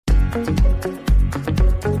Welcome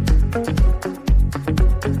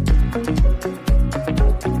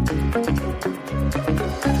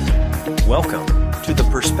to the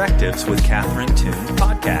Perspectives with Catherine Toon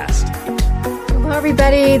podcast. Hello,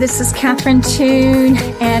 everybody. This is Catherine Toon,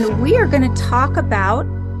 and we are going to talk about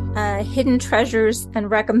hidden treasures and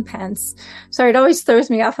recompense. Sorry, it always throws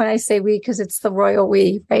me off when I say we because it's the royal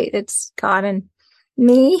we, right? It's God and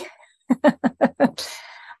me.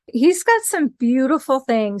 He's got some beautiful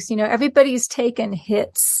things. You know, everybody's taken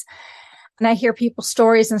hits, and I hear people's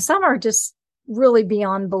stories, and some are just really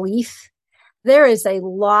beyond belief. There is a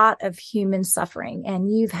lot of human suffering,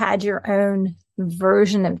 and you've had your own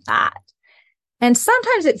version of that. And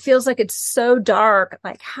sometimes it feels like it's so dark,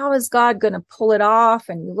 like how is God going to pull it off?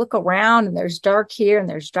 And you look around and there's dark here and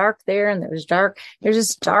there's dark there and there's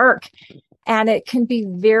just dark. And it can be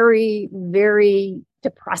very, very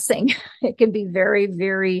depressing. It can be very,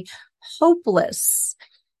 very hopeless.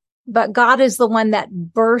 But God is the one that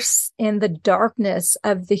bursts in the darkness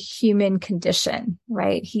of the human condition,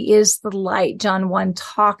 right? He is the light. John 1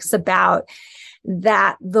 talks about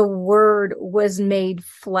that the Word was made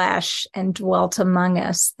flesh and dwelt among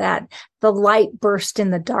us, that the light burst in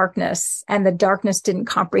the darkness and the darkness didn't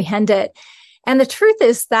comprehend it. And the truth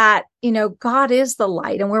is that, you know, God is the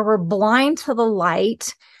light, and where we're blind to the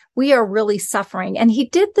light, we are really suffering. And he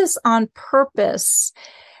did this on purpose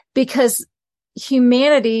because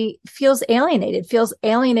humanity feels alienated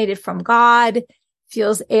from God,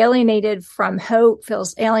 feels alienated from hope,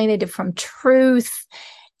 feels alienated from truth.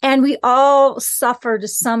 And we all suffer to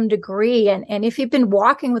some degree. And if you've been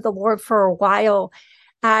walking with the Lord for a while,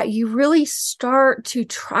 you really start to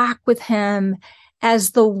track with him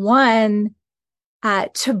as the one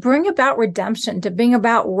to bring about redemption, to bring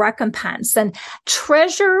about recompense, and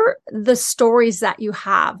treasure the stories that you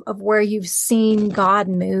have of where you've seen God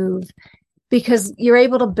move, because you're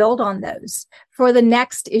able to build on those for the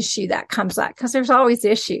next issue that comes up. Because there's always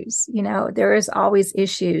issues, you know, there is always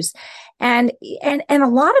issues. And a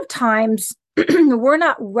lot of times we're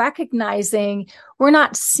not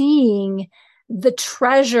seeing the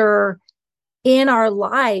treasure in our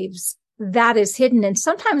lives that is hidden. And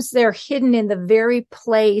sometimes they're hidden in the very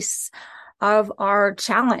place of our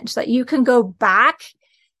challenge, that you can go back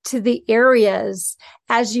to the areas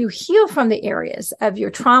as you heal from the areas of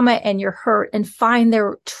your trauma and your hurt and find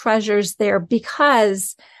their treasures there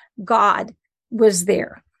because God was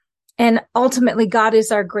there. And ultimately, God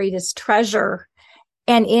is our greatest treasure.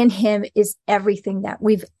 And in him is everything that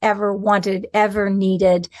we've ever wanted, ever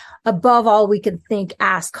needed, above all we can think,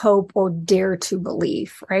 ask, hope, or dare to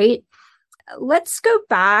believe, right? Let's go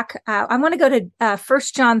back. I want to go to 1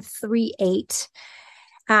 John 3:8.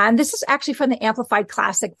 And this is actually from the Amplified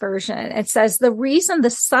Classic Version. It says, the reason the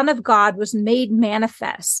Son of God was made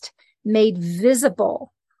manifest, made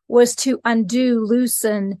visible, was to undo,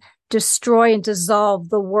 loosen, destroy, and dissolve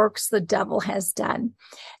the works the devil has done.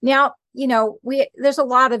 Now, you know, there's a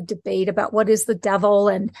lot of debate about what is the devil,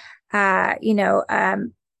 and,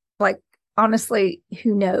 like, honestly,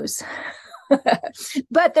 who knows?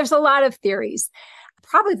 But there's a lot of theories.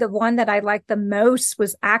 Probably the one that I liked the most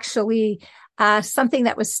was actually something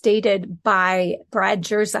that was stated by Brad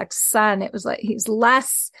Jerzak's son. It was like he's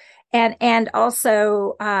less, and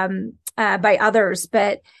also by others,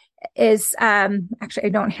 but is actually I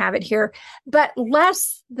don't have it here, but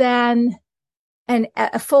less than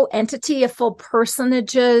a full entity, a full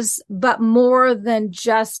personages, but more than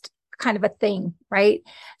just kind of a thing, right?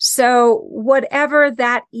 So whatever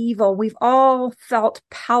that evil, we've all felt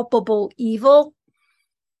palpable evil,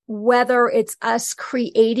 whether it's us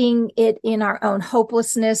creating it in our own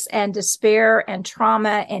hopelessness and despair and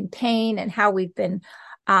trauma and pain and how we've been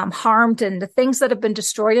harmed and the things that have been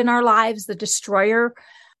destroyed in our lives, the destroyer,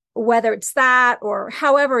 whether it's that or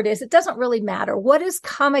however it is, it doesn't really matter. What has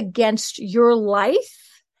come against your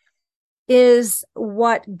life is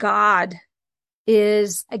what God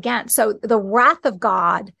is against. So the wrath of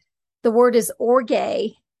God, the word is orge,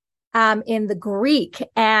 in the Greek.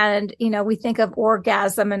 And, you know, we think of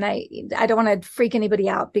orgasm, and I don't want to freak anybody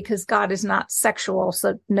out because God is not sexual,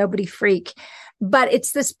 so nobody freak. But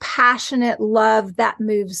it's this passionate love that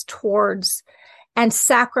moves towards and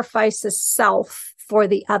sacrifices self for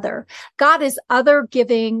the other. God is other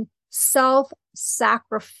giving,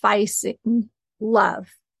 self-sacrificing love.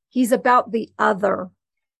 He's about the other.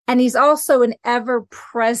 And he's also an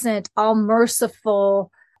ever-present,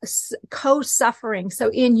 all-merciful, co-suffering. So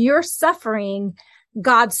in your suffering,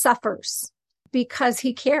 God suffers because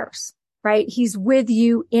he cares, right? He's with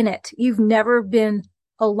you in it. You've never been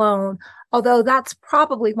alone. Although that's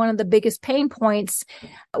probably one of the biggest pain points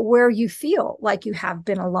where you feel like you have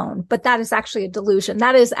been alone. But that is actually a delusion.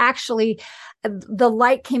 That is actually the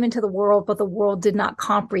light came into the world, but the world did not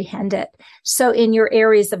comprehend it. So in your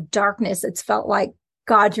areas of darkness, it's felt like,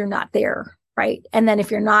 God, you're not there. Right. And then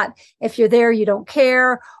if you're there, you don't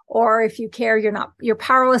care. Or if you care, you're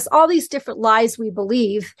powerless. All these different lies we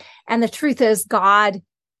believe. And the truth is God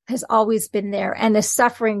has always been there and is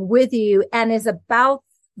suffering with you and is about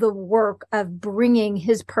the work of bringing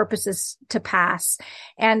his purposes to pass.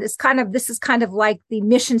 And this is kind of like the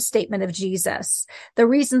mission statement of Jesus. The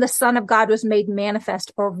reason the Son of God was made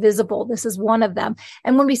manifest or visible, this is one of them.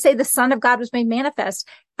 And when we say the Son of God was made manifest,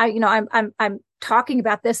 I'm talking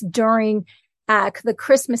about this during the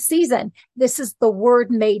Christmas season. This is the Word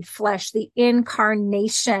made flesh, the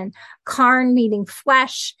incarnation, carn meaning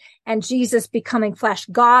flesh, and Jesus becoming flesh,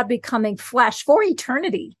 God becoming flesh for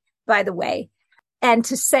eternity, by the way. And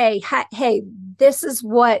to say, hey, this is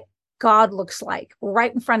what God looks like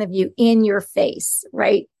right in front of you in your face,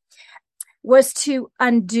 right? Was to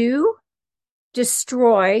undo,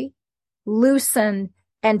 destroy, loosen,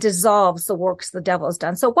 and dissolves the works the devil has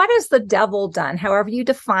done. So what has the devil done? However you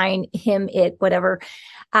define him, it, whatever,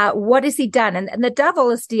 what has he done? And the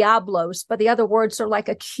devil is diablos, but the other words are like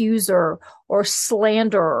accuser or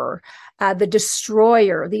slanderer, the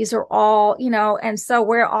destroyer. These are all, and so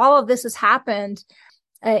where all of this has happened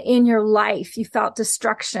in your life, you felt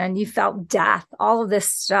destruction, you felt death, all of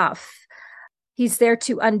this stuff. He's there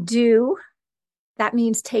to undo. That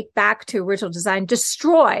means take back to original design,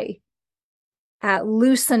 destroy,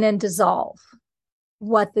 loosen and dissolve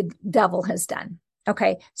what the devil has done.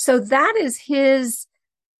 Okay. So that is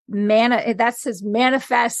that's his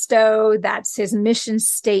manifesto. That's his mission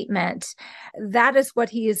statement. That is what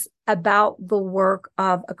he is about the work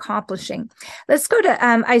of accomplishing. Let's go to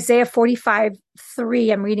Isaiah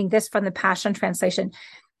 45:3. I'm reading this from the Passion Translation.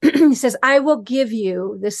 He says, I will give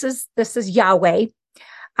you, this is Yahweh.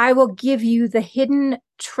 I will give you the hidden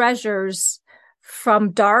treasures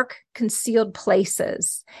from dark, concealed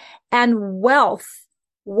places, and wealth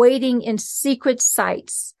waiting in secret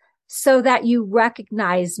sites, so that you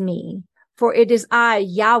recognize me. For it is I,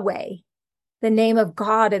 Yahweh, the name of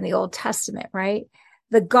God in the Old Testament, right?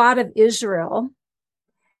 The God of Israel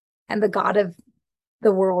and the God of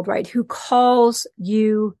the world, right? Who calls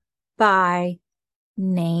you by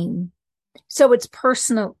name. So it's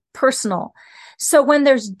personal. So when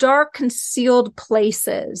there's dark, concealed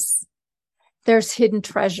places, there's hidden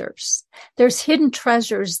treasures. There's hidden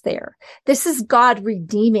treasures there. This is God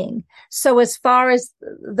redeeming. So as far as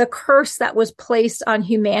the curse that was placed on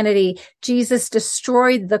humanity, Jesus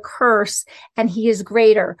destroyed the curse and he is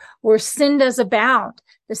greater. Where sin does abound,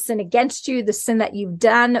 the sin against you, the sin that you've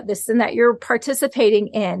done, the sin that you're participating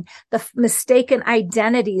in, the mistaken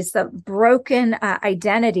identities, the broken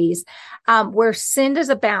identities, where sin does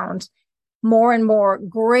abound, more and more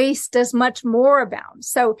grace does much more abound.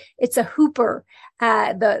 So it's a hooper.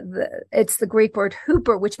 It's the Greek word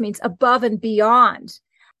hooper, which means above and beyond.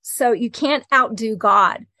 So you can't outdo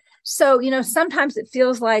God. So, sometimes it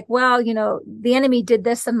feels like, well, the enemy did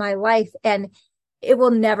this in my life and it will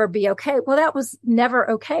never be okay. Well, that was never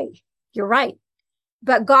okay. You're right.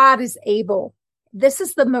 But God is able. This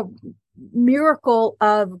is the miracle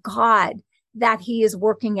of God that he is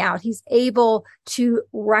working out. He's able to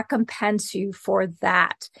recompense you for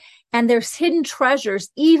that. And there's hidden treasures,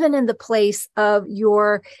 even in the place of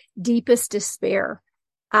your deepest despair,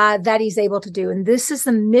 that he's able to do. And this is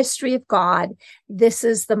the mystery of God. This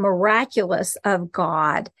is the miraculous of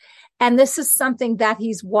God. And this is something that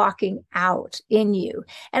he's walking out in you.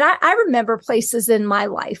 And I remember places in my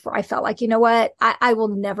life where I felt like, you know what? I will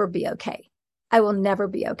never be okay. I will never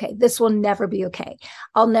be okay. This will never be okay.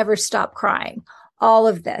 I'll never stop crying. All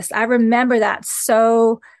of this. I remember that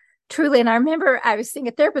so truly. And I remember I was seeing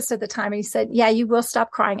a therapist at the time and he said, yeah, you will stop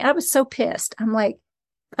crying. And I was so pissed. I'm like,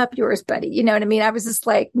 up yours, buddy. You know what I mean? I was just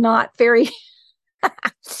like, not very,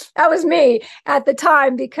 that was me at the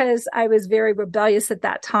time because I was very rebellious at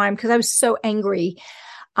that time because I was so angry.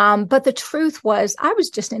 But the truth was I was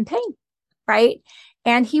just in pain. Right.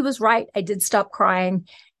 And he was right. I did stop crying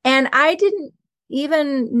and I didn't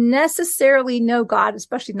even necessarily know God,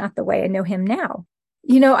 especially not the way I know him now.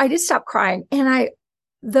 I did stop crying and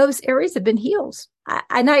those areas have been healed.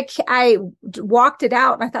 I walked it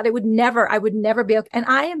out and I thought I would never be okay. And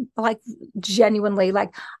I am like genuinely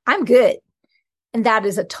like, I'm good. And that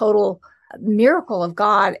is a total miracle of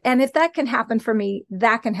God. And if that can happen for me,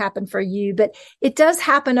 that can happen for you, but it does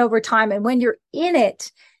happen over time. And when you're in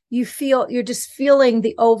it, you're just feeling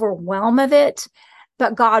the overwhelm of it.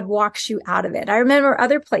 but God walks you out of it. I remember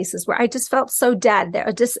other places where I just felt so dead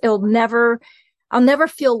there. I'll never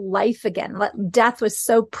feel life again. Death was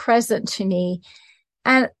so present to me.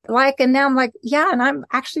 And now I'm like, yeah, and I'm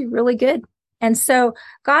actually really good. And so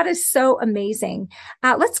God is so amazing.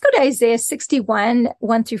 Let's go to Isaiah 61,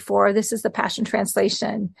 1-4. This is the Passion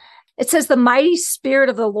Translation. It says, the mighty spirit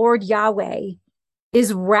of the Lord Yahweh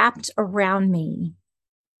is wrapped around me.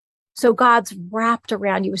 So God's wrapped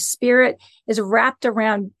around you. His spirit is wrapped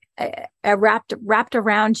around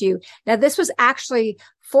you. Now, this was actually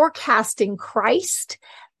forecasting Christ,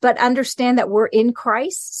 but understand that we're in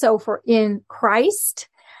Christ. So if we're in Christ,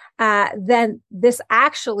 then this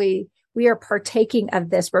actually, we are partaking of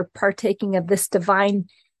this. We're partaking of this divine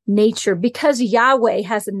nature because Yahweh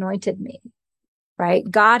has anointed me, right?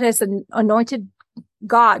 God has anointed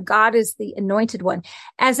God. God is the anointed one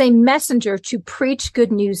as a messenger to preach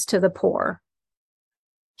good news to the poor.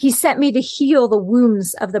 He sent me to heal the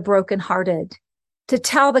wounds of the brokenhearted, to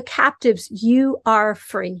tell the captives you are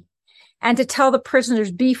free, and to tell the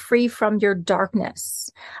prisoners be free from your darkness.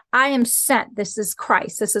 I am sent, this is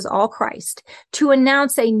Christ, this is all Christ, to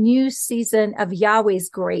announce a new season of Yahweh's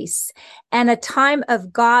grace and a time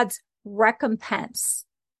of God's recompense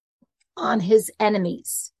on his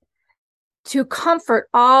enemies, to comfort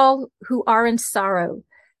all who are in sorrow,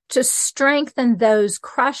 to strengthen those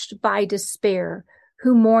crushed by despair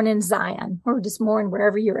who mourn in Zion, or just mourn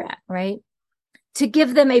wherever you're at, right? To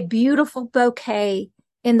give them a beautiful bouquet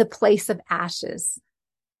in the place of ashes,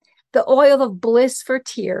 the oil of bliss for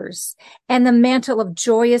tears, and the mantle of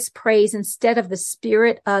joyous praise instead of the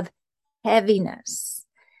spirit of heaviness.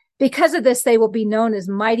 Because of this, they will be known as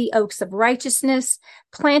mighty oaks of righteousness,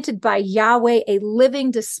 planted by Yahweh, a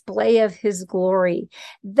living display of his glory.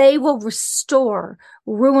 They will restore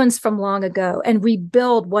ruins from long ago and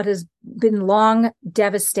rebuild what has been long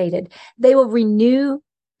devastated. They will renew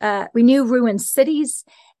ruined cities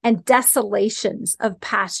and desolations of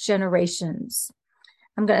past generations.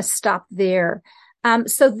 I'm going to stop there.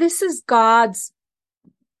 So this is God's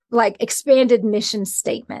expanded mission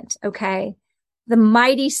statement. Okay. The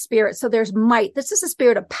mighty spirit. So there's might. This is a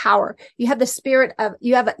spirit of power. You have the spirit of,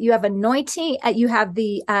 you have anointing. You have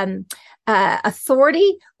the,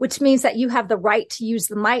 authority, which means that you have the right to use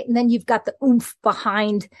the might. And then you've got the oomph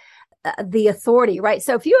behind the authority, right?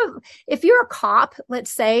 So if you're a cop,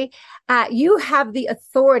 let's say, you have the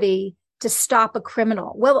authority to stop a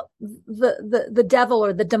criminal. Well, the devil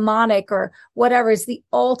or the demonic or whatever is the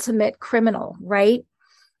ultimate criminal, right?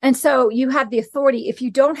 And so you have the authority. If you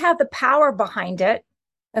don't have the power behind it,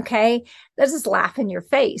 okay, they'll just laugh in your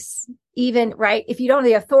face. Even, right? If you don't have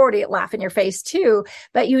the authority, it laugh in your face too,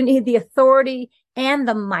 but you need the authority and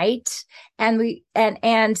the might.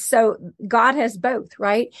 And so God has both,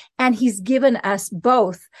 right? And he's given us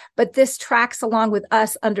both, but this tracks along with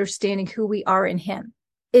us understanding who we are in him,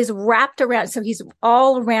 is wrapped around. So he's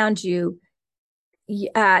all around you.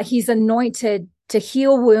 He's anointed to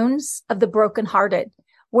heal wounds of the brokenhearted.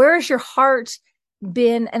 Where has your heart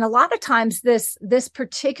been? And a lot of times this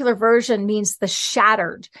particular version means the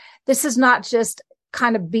shattered. This is not just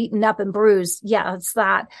kind of beaten up and bruised. Yeah, it's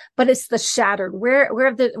that, but it's the shattered.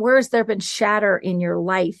 Where has there been shatter in your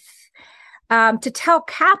life? To tell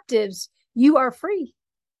captives you are free.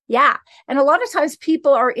 Yeah. And a lot of times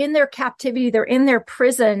people are in their captivity, they're in their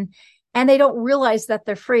prison, and they don't realize that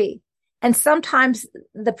they're free. And sometimes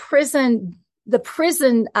the prison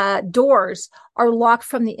doors are locked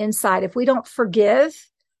from the inside. If we don't forgive,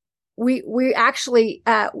 we actually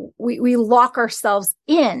we lock ourselves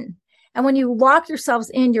in. And when you lock yourselves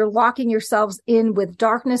in, you're locking yourselves in with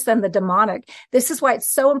darkness and the demonic. This is why it's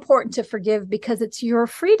so important to forgive, because it's your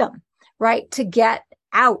freedom, right? To get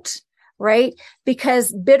out, right?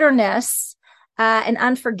 Because bitterness and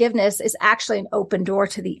unforgiveness is actually an open door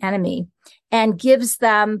to the enemy and gives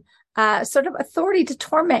them sort of authority to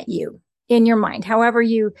torment you in your mind, however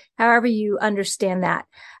you understand that.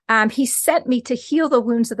 He sent me to heal the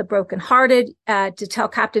wounds of the brokenhearted, to tell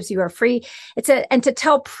captives you are free. And to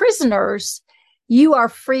tell prisoners you are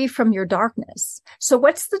free from your darkness. So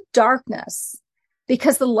what's the darkness?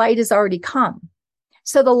 Because the light has already come.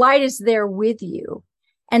 So the light is there with you.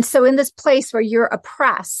 And so in this place where you're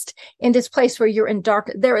oppressed, in this place where you're in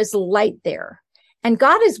dark, there is light there. And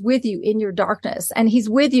God is with you in your darkness, and he's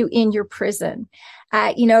with you in your prison.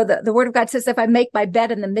 The word of God says, if I make my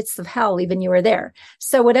bed in the midst of hell, even you are there.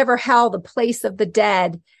 So whatever hell, the place of the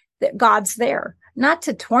dead, that God's there, not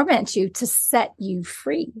to torment you, to set you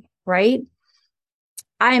free, right?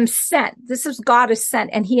 I am sent. This is God is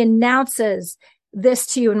sent, and he announces this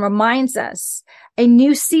to you and reminds us a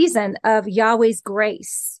new season of Yahweh's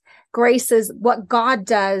grace. Grace is what God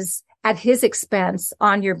does at his expense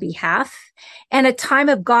on your behalf, and a time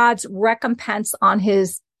of God's recompense on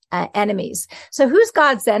his enemies. So who's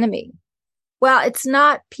God's enemy? Well, it's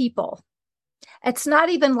not people. It's not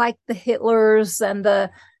even like the Hitlers and the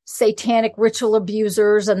satanic ritual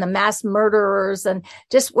abusers and the mass murderers, and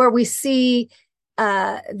just where we see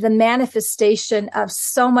the manifestation of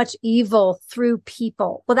so much evil through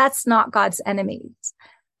people. Well, that's not God's enemies.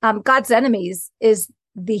 God's enemies is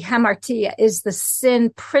the hamartia, is the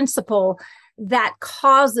sin principle that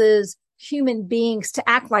causes human beings to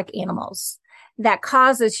act like animals, that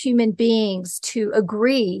causes human beings to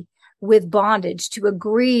agree with bondage, to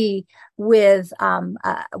agree with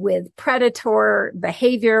predator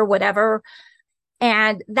behavior, whatever.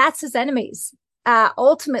 And that's his enemies.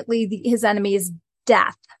 Ultimately, his enemy is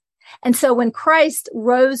death. And so when Christ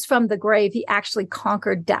rose from the grave, he actually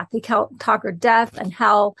conquered death. He conquered death and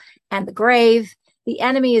hell and the grave. The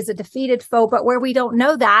enemy is a defeated foe, but where we don't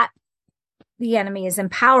know that, the enemy is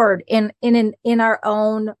empowered in our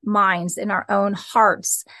own minds, in our own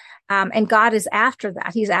hearts. And God is after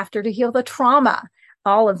that. He's after to heal the trauma,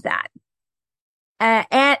 all of that.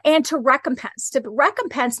 And to recompense. To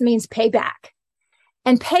recompense means payback.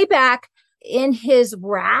 And payback in his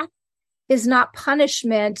wrath is not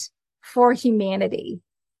punishment for humanity.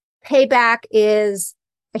 Payback is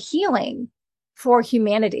a healing for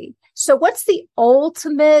humanity. So what's the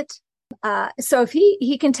ultimate? So if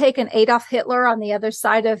he can take an Adolf Hitler on the other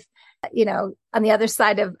side of,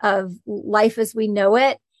 of life as we know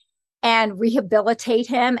it, and rehabilitate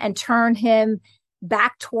him and turn him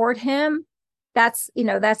back toward him,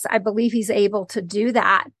 I believe he's able to do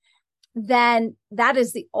that. Then that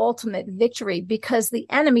is the ultimate victory, because the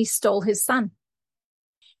enemy stole his son.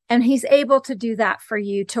 And he's able to do that for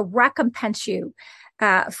you, to recompense you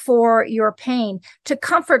for your pain, to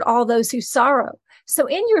comfort all those who sorrow. So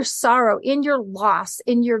in your sorrow, in your loss,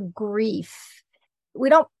 in your grief, we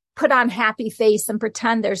don't put on happy face and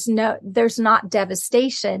pretend there's not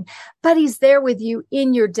devastation, but he's there with you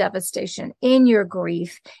in your devastation, in your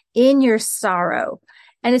grief, in your sorrow.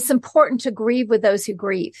 And it's important to grieve with those who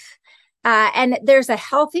grieve. And there's a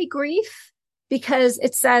healthy grief, because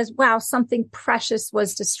it says, wow, something precious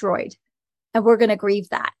was destroyed, and we're going to grieve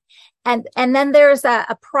that. And then there's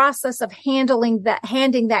a process of handing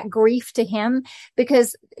that grief to him,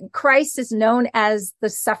 because Christ is known as the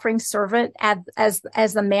suffering servant, as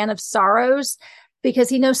the man of sorrows, because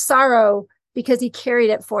he knows sorrow, because he carried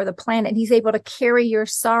it for the planet. He's able to carry your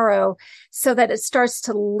sorrow so that it starts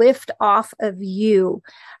to lift off of you,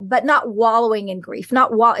 but not wallowing in grief.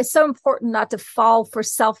 It's so important not to fall for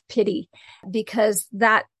self-pity, because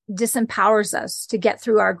that disempowers us to get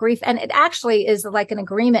through our grief. And it actually is like an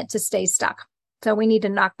agreement to stay stuck. So we need to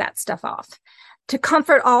knock that stuff off. To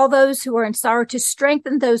comfort all those who are in sorrow, to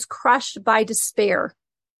strengthen those crushed by despair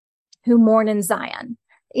who mourn in Zion.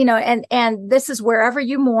 And this is wherever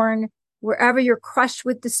you mourn, wherever you're crushed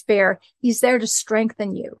with despair, he's there to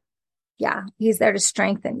strengthen you. Yeah, he's there to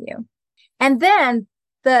strengthen you. And then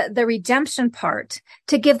the redemption part,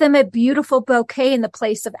 to give them a beautiful bouquet in the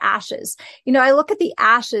place of ashes. I look at the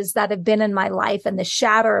ashes that have been in my life and the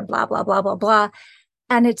shatter and blah, blah, blah, blah, blah.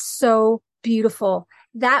 And it's so beautiful.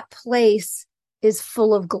 That place is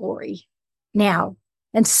full of glory now,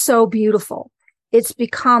 and so beautiful. It's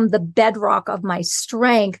become the bedrock of my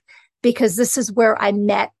strength, because this is where I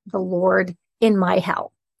met the Lord in my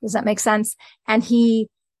hell. Does that make sense? And he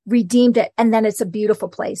redeemed it. And then it's a beautiful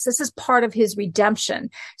place. This is part of his redemption.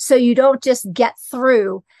 So you don't just get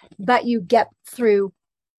through, but you get through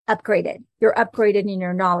upgraded. You're upgraded in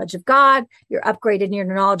your knowledge of God. You're upgraded in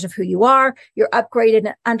your knowledge of who you are. You're upgraded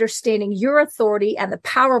in understanding your authority and the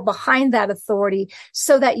power behind that authority,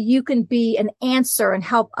 so that you can be an answer and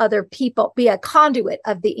help other people, be a conduit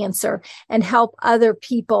of the answer and help other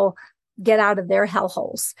people get out of their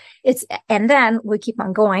hellholes. And then we keep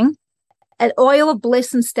on going. An oil of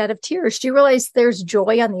bliss instead of tears. Do you realize there's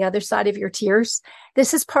joy on the other side of your tears?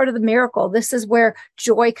 This is part of the miracle. This is where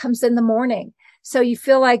joy comes in the morning. So you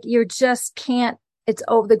feel like you just can't,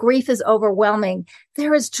 the grief is overwhelming.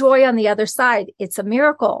 There is joy on the other side. It's a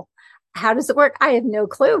miracle. How does it work? I have no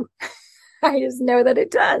clue. I just know that it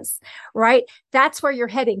does, right? That's where you're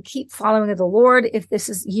heading. Keep following the Lord if this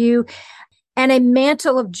is you. And a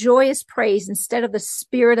mantle of joyous praise instead of the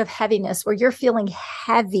spirit of heaviness, where you're feeling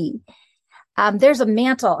heavy. There's a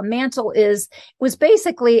mantle. A mantle was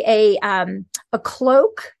basically a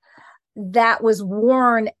cloak that was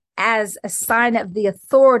worn as a sign of the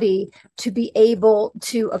authority to be able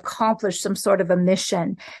to accomplish some sort of a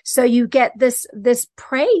mission. So you get this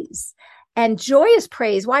praise and joyous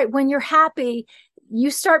praise. Why? When you're happy,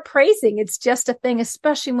 you start praising. It's just a thing,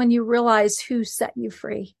 especially when you realize who set you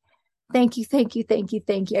free. Thank you, thank you, thank you,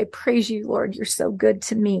 thank you. I praise you, Lord. You're so good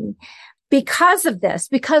to me. Because of this,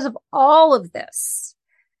 because of all of this,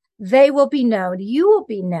 they will be known. You will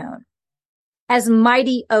be known as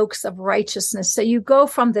mighty oaks of righteousness. So you go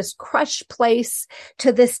from this crushed place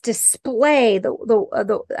to this display,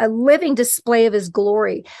 a living display of his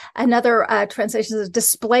glory. Another translation is a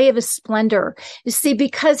display of his splendor. You see,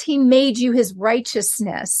 because he made you his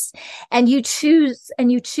righteousness, and you choose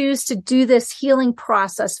to do this healing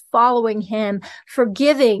process following him,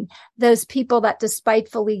 forgiving those people that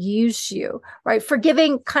despitefully used you, right?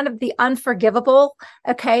 Forgiving kind of the unforgivable,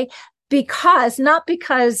 okay? Not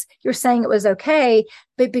because you're saying it was okay,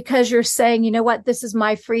 but because you're saying, you know what, this is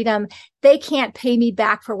my freedom. They can't pay me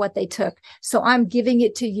back for what they took. So I'm giving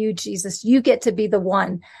it to you, Jesus. You get to be the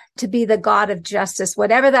one, to be the God of justice.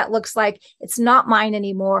 Whatever that looks like, it's not mine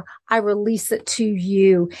anymore. I release it to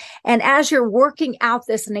you. And as you're working out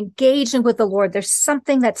this and engaging with the Lord, there's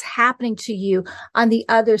something that's happening to you on the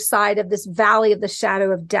other side of this valley of the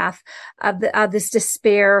shadow of death, of this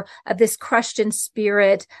despair, of this crushed in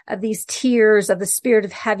spirit, of these tears, of the spirit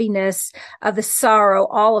of heaviness, of the sorrow,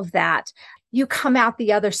 all of that. You come out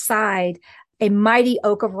the other side, a mighty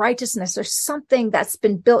oak of righteousness. There's something that's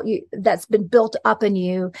been built up in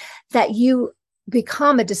you, that you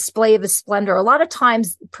become a display of his splendor. A lot of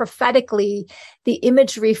times prophetically, the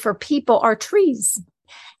imagery for people are trees.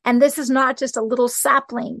 And this is not just a little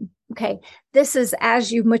sapling. Okay. This is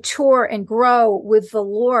as you mature and grow with the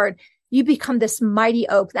Lord, you become this mighty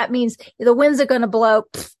oak. That means the winds are going to blow.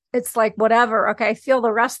 It's like, whatever. Okay. I feel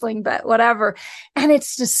the rustling, but whatever. And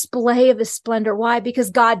it's display of his splendor. Why? Because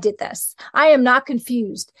God did this. I am not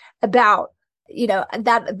confused about,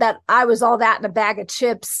 that I was all that in a bag of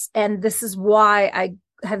chips. And this is why I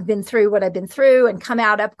have been through what I've been through and come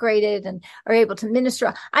out upgraded and are able to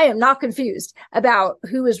minister. I am not confused about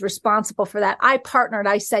who is responsible for that. I partnered.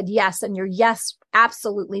 I said yes. And your yes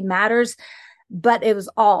absolutely matters, but it was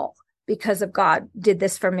all because of God did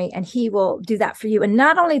this for me, and he will do that for you. And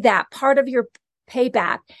not only that, part of your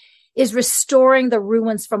payback is restoring the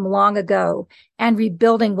ruins from long ago and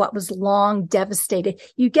rebuilding what was long devastated.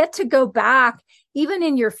 You get to go back, even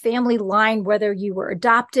in your family line, whether you were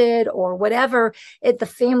adopted or whatever, the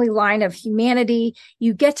family line of humanity,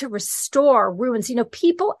 you get to restore ruins.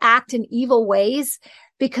 People act in evil ways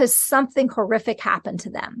because something horrific happened to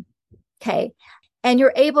them. Okay. And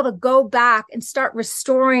you're able to go back and start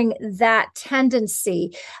restoring that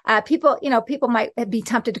tendency. People might be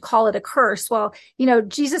tempted to call it a curse. Well,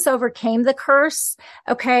 Jesus overcame the curse.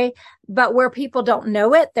 Okay. But where people don't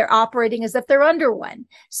know it, they're operating as if they're under one.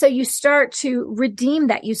 So you start to redeem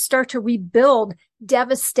that. You start to rebuild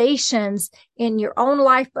devastations in your own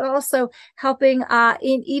life, but also helping,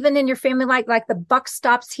 even in your family, like the buck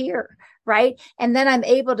stops here. Right. And then I'm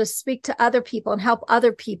able to speak to other people and help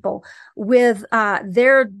other people with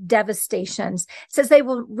their devastations. It says they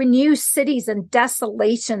will renew cities and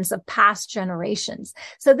desolations of past generations.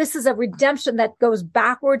 So this is a redemption that goes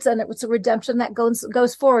backwards, and it's a redemption that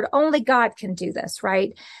goes forward. Only God can do this.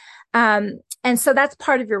 Right. And so that's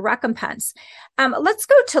part of your recompense. Let's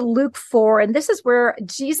go to Luke 4. And this is where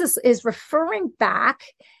Jesus is referring back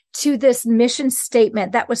to this mission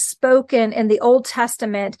statement that was spoken in the Old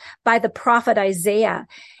Testament by the prophet Isaiah.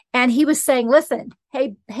 And he was saying, listen,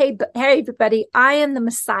 hey, everybody, I am the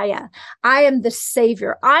Messiah. I am the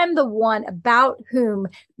Savior. I am the one about whom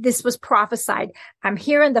this was prophesied. I'm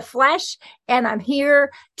here in the flesh, and I'm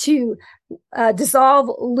here to dissolve,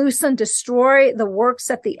 loosen, destroy the works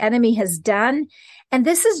that the enemy has done. And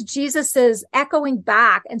this is Jesus's echoing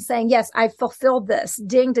back and saying, yes, I fulfilled this.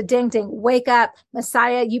 Ding to ding, ding. Wake up.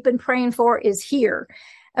 Messiah you've been praying for is here.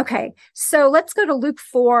 Okay. So let's go to Luke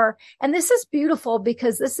 4. And this is beautiful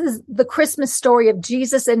because this is the Christmas story of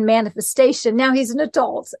Jesus in manifestation. Now he's an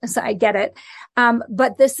adult, so I get it.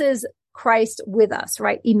 But this is Christ with us,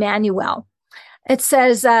 right? Emmanuel. It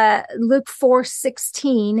says, Luke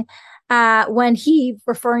 4:16, when he,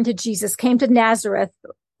 referring to Jesus, came to Nazareth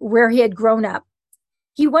where he had grown up,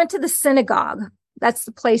 he went to the synagogue. That's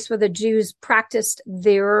the place where the Jews practiced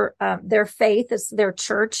their faith, as their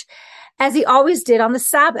church, as he always did on the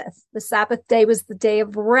Sabbath. The Sabbath day was the day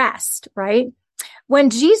of rest, right? When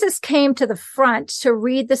Jesus came to the front to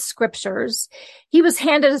read the scriptures, he was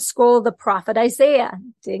handed a scroll of the prophet Isaiah.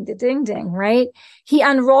 Ding, ding, ding, ding, right? He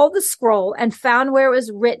unrolled the scroll and found where it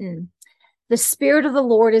was written, "The Spirit of the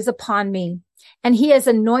Lord is upon me, and he has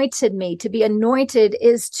anointed me." To be anointed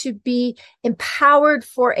is to be empowered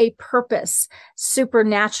for a purpose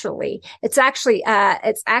supernaturally. It's actually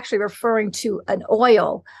referring to an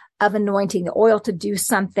oil of anointing, the oil to do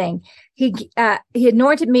something. He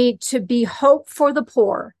anointed me to be hope for the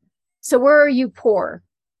poor. So where are you poor?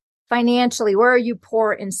 financially? Where are you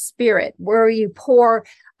poor in spirit? Where are you poor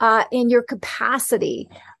in your capacity?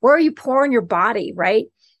 Where are you poor in your body, right?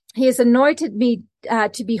 He has anointed me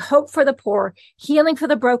to be hope for the poor, healing for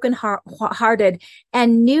the brokenhearted,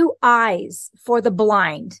 and new eyes for the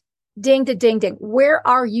blind. Ding, ding, ding, ding. Where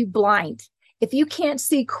are you blind? If you can't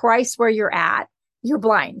see Christ where you're at, you're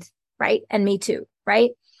blind, right? And me too,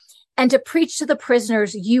 right? And to preach to the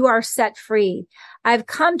prisoners, you are set free. I've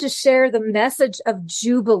come to share the message of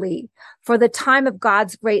Jubilee, for the time of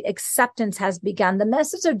God's great acceptance has begun. The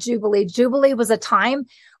message of Jubilee. Jubilee was a time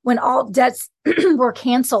when all debts were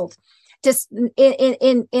canceled. Just in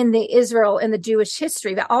the Jewish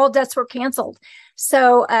history, that all debts were canceled.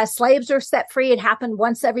 So slaves were set free. It happened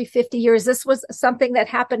once every 50 years. This was something that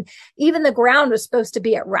happened. Even the ground was supposed to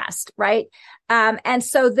be at rest, right? And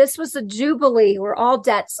so this was a jubilee where all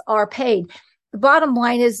debts are paid. The bottom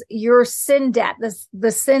line is your sin debt,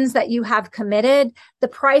 the sins that you have committed, the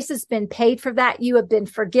price has been paid for that. You have been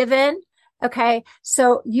forgiven. Okay.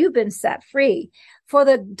 So you've been set free. For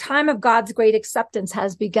the time of God's great acceptance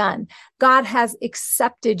has begun. God has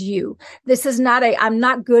accepted you. This is not I'm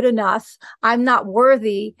not good enough. I'm not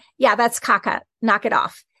worthy. Yeah, that's caca. Knock it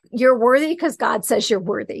off. You're worthy because God says you're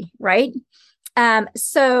worthy, right?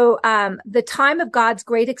 So the time of God's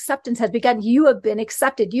great acceptance has begun. You have been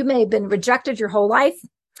accepted. You may have been rejected your whole life,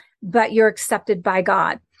 but you're accepted by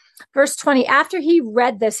God. Verse 20, after he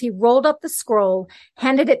read this, he rolled up the scroll,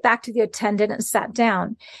 handed it back to the attendant, and sat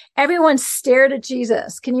down. Everyone stared at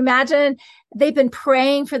Jesus. Can you imagine? They've been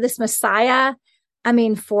praying for this Messiah. I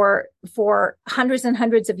mean, for hundreds and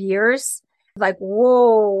hundreds of years. Like,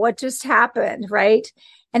 whoa, what just happened, right?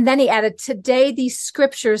 And then he added, today these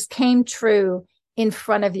scriptures came true in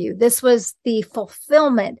front of you. This was the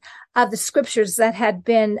fulfillment of the scriptures that had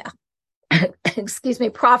been,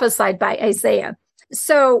 prophesied by Isaiah.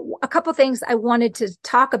 So a couple things I wanted to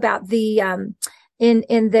talk about in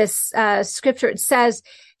this scripture. It says,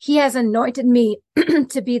 he has anointed me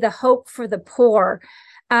to be the hope for the poor.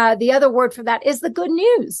 The other word for that is the good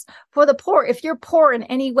news for the poor. If you're poor in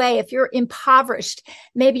any way, if you're impoverished,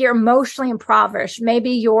 maybe you're emotionally impoverished,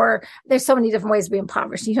 maybe there's so many different ways to be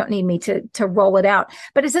impoverished. You don't need me to roll it out,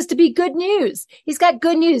 but it says to be good news. He's got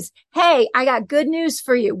good news. Hey, I got good news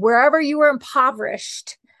for you. Wherever you are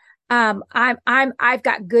impoverished, I've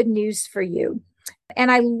got good news for you. And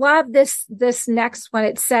I love this next one.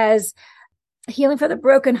 It says, healing for the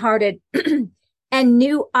brokenhearted and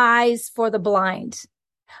new eyes for the blind.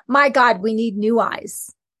 My God, we need new eyes,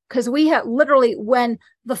 because we have literally, when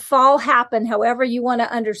the fall happened, however you want to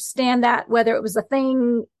understand that, whether it was a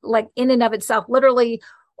thing like in and of itself, literally,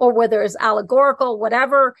 or whether it's allegorical,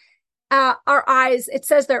 whatever, our eyes, it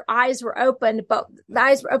says their eyes were opened, but the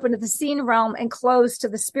eyes were open to the seen realm and closed to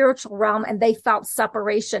the spiritual realm, and they felt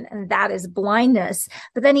separation, and that is blindness.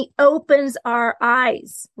 But then he opens our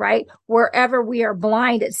eyes, right? Wherever we are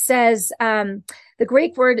blind, it says, the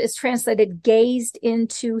Greek word is translated gazed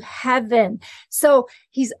into heaven. So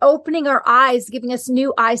he's opening our eyes, giving us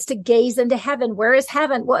new eyes to gaze into heaven. Where is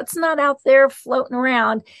heaven? Well, it's not out there floating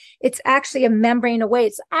around. It's actually a membrane away.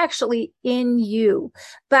 It's actually in you,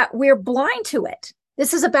 but we're blind to it.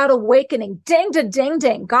 This is about awakening. Ding, ding, ding,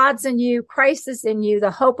 ding. God's in you. Christ is in you.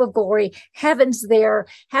 The hope of glory. Heaven's there.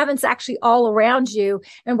 Heaven's actually all around you.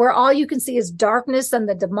 And where all you can see is darkness and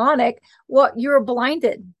the demonic, well, you're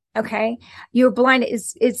blinded. Okay. You're blind.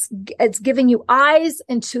 It's giving you eyes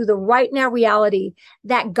into the right now reality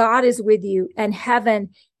that God is with you and heaven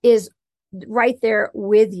is right there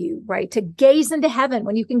with you, right? To gaze into heaven.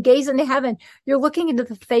 When you can gaze into heaven, you're looking into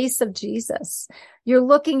the face of Jesus. You're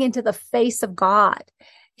looking into the face of God,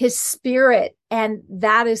 his spirit, and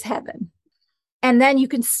that is heaven. And then you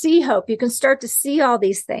can see hope. You can start to see all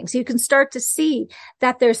these things. You can start to see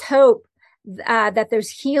that there's hope, that there's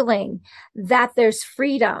healing, that there's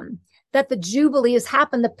freedom, that the jubilee has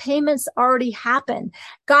happened. The payments already happened.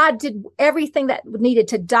 God did everything that needed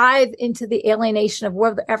to dive into the alienation of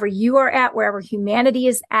wherever you are at, wherever humanity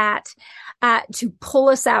is at, to pull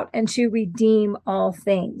us out and to redeem all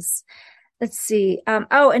things. Let's see.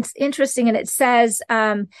 It's interesting. And it says,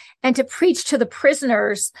 and to preach to the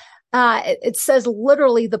prisoners, it says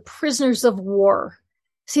literally the prisoners of war.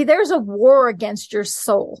 See, there's a war against your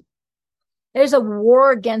soul. There's a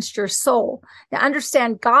war against your soul. Now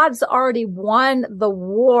understand, God's already won the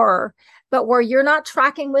war, but where you're not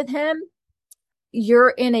tracking with him, you're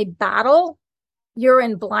in a battle, you're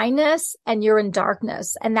in blindness, and you're in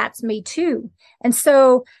darkness. And that's me too. And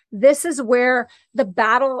so this is where the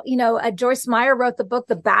battle, Joyce Meyer wrote the book,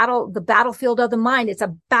 The Battlefield of the Mind. It's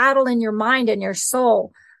a battle in your mind and your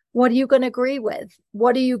soul. What are you going to agree with?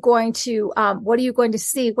 What are you going to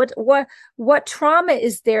see? What trauma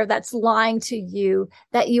is there that's lying to you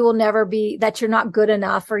that you will never be, that you're not good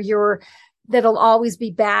enough, or that'll always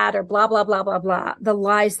be bad, or blah, blah, blah, blah, blah. The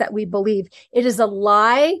lies that we believe. It is a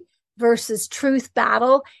lie versus truth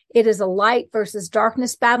battle. It is a light versus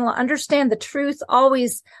darkness battle. Understand the truth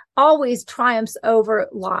always triumphs over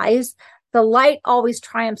lies. The light always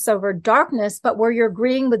triumphs over darkness, but where you're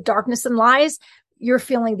agreeing with darkness and lies, you're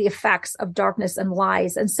feeling the effects of darkness and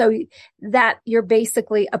lies. And so that you're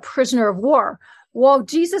basically a prisoner of war. Well,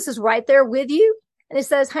 Jesus is right there with you. And he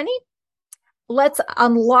says, honey, let's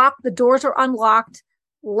unlock. The doors are unlocked.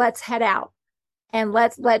 Let's head out. And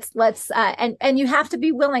and you have to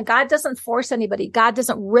be willing. God doesn't force anybody. God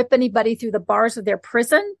doesn't rip anybody through the bars of their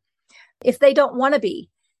prison if they don't want to be.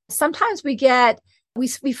 Sometimes we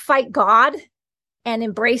fight God and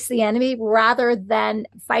embrace the enemy rather than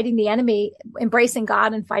fighting the enemy, embracing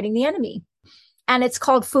God and fighting the enemy. And it's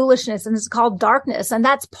called foolishness, and it's called darkness. And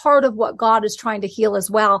that's part of what God is trying to heal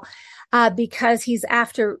as well, because he's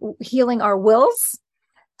after healing our wills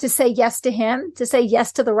to say yes to him, to say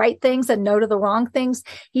yes to the right things and no to the wrong things.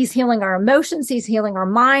 He's healing our emotions. He's healing our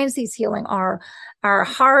minds. He's healing our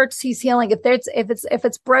hearts. He's healing if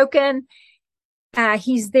it's broken.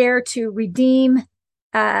 He's there to redeem,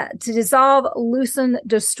 to dissolve, loosen,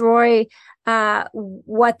 destroy,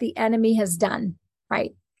 what the enemy has done,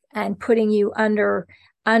 right? And putting you under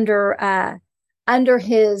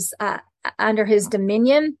his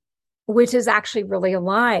dominion, which is actually really a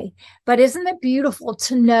lie. But isn't it beautiful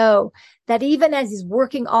to know that even as he's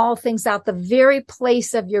working all things out, the very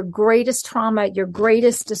place of your greatest trauma, your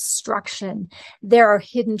greatest destruction, there are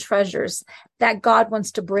hidden treasures that God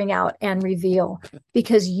wants to bring out and reveal,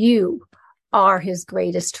 because you are his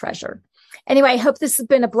greatest treasure. Anyway, I hope this has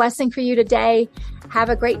been a blessing for you today. Have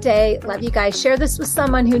a great day. Love you guys. Share this with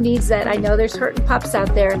someone who needs it. I know there's hurting pups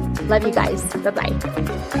out there. Love you guys. Bye-bye.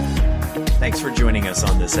 Thanks for joining us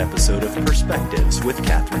on this episode of Perspectives with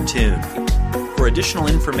Catherine Toon. For additional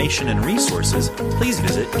information and resources, please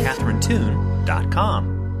visit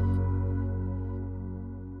catherinetoon.com.